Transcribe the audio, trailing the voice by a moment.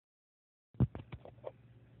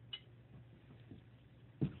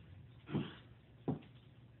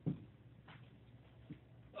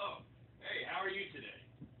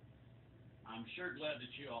sure glad that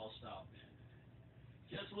you all stopped in.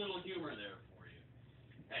 Just a little humor there for you.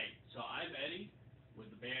 Hey, so I'm Eddie with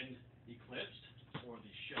the band Eclipsed, or the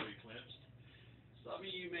show Eclipsed. Some of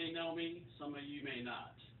you may know me, some of you may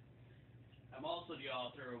not. I'm also the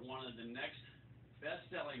author of one of the next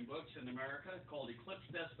best-selling books in America called Eclipse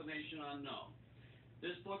Destination Unknown.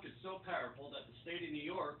 This book is so powerful that the state of New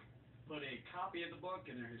York put a copy of the book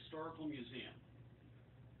in their historical museum.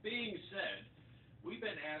 Being said, we've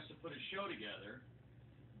been asked to put a show together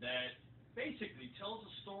that basically tells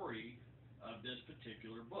the story of this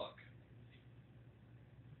particular book.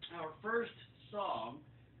 Our first song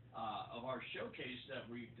of our showcase that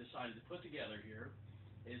we decided to put together here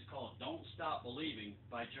is called Don't Stop Believing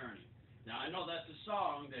by Journey. Now, I know that's a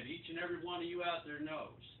song that each and every one of you out there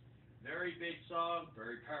knows. Very big song,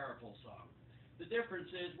 very powerful song. The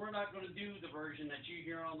difference is we're not going to do the version that you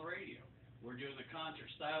hear on the radio. We're doing the concert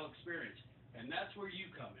style experience, and that's where you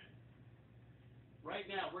come in. Right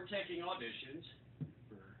now, we're taking auditions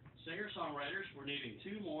for singer-songwriters. We're needing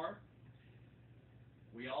 2 more.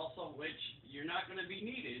 We also, which you're not going to be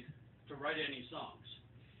needed to write any songs,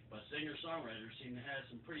 but singer-songwriters seem to have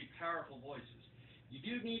some pretty powerful voices. You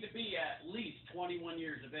do need to be at least 21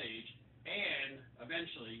 years of age and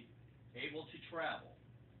eventually able to travel.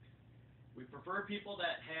 We prefer people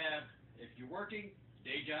that have, if you're working,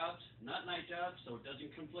 day jobs, not night jobs, so it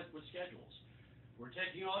doesn't conflict with schedules. We're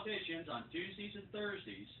taking auditions on Tuesdays and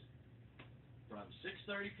Thursdays from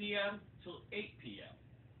 6:30 p.m. till 8 p.m.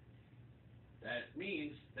 That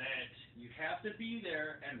means that you have to be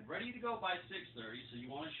there and ready to go by 6:30, so you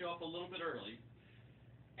want to show up a little bit early.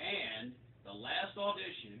 And the last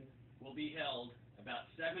audition will be held about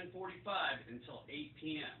 7:45 until 8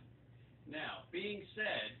 p.m. Now, being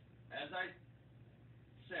said, as I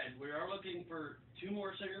said, we are looking for 2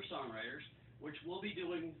 more singer-songwriters, which will be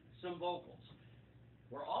doing some vocals.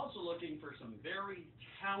 We're also looking for some very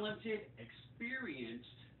talented,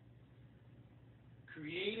 experienced,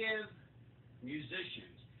 creative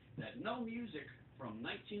musicians that know music from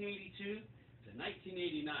 1982 to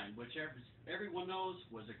 1989, which everyone knows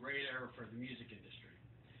was a great era for the music industry.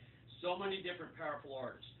 So many different powerful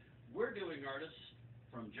artists. We're doing artists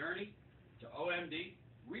from Journey to OMD,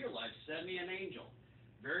 Real Life, Send Me an Angel.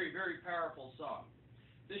 Very, very powerful song.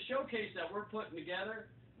 This showcase that we're putting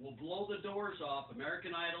together will blow the doors off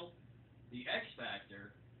American Idol, The X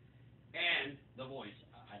Factor, and The Voice.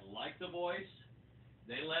 I like The Voice.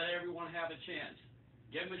 They let everyone have a chance.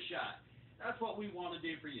 Give them a shot. That's what we want to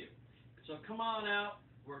do for you. So come on out.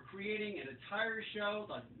 We're creating an entire show,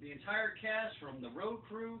 the entire cast from the road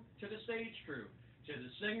crew to the stage crew, to the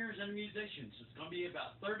singers and musicians. It's going to be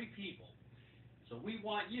about 30 people. So we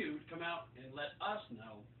want you to come out and let us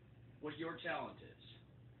know what your talent is.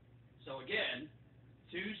 So again,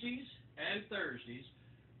 Tuesdays and Thursdays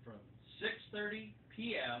from 6:30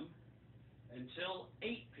 p.m. until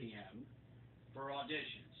 8 p.m. for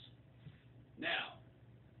auditions. Now,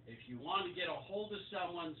 if you want to get a hold of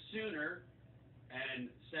someone sooner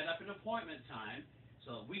and set up an appointment time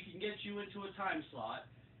so we can get you into a time slot,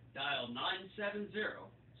 dial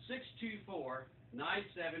 970-624-9756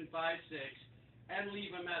 and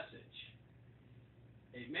leave a message.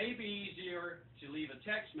 It may be easier to leave a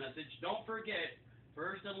text message. Don't forget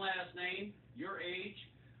first and last name, your age,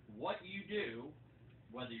 what you do,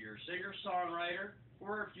 whether you're a singer-songwriter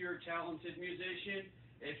or if you're a talented musician,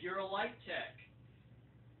 if you're a light tech,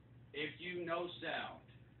 if you know sound.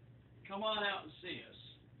 Come on out and see us.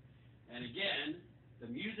 And again,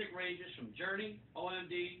 the music ranges from Journey,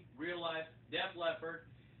 OMD, Real Life, Def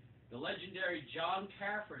Leppard, the legendary John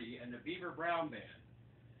Cafferty and the Beaver Brown Band,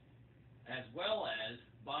 as well as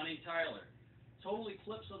Bonnie Tyler. Total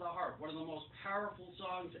Eclipse of the Heart, one of the most powerful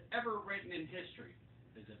songs ever written in history,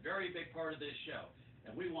 is a very big part of this show.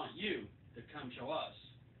 And we want you to come show us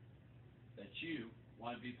that you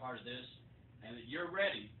want to be part of this and that you're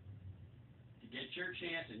ready to get your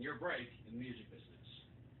chance and your break in the music business.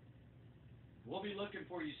 We'll be looking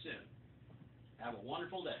for you soon. Have a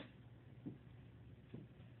wonderful day.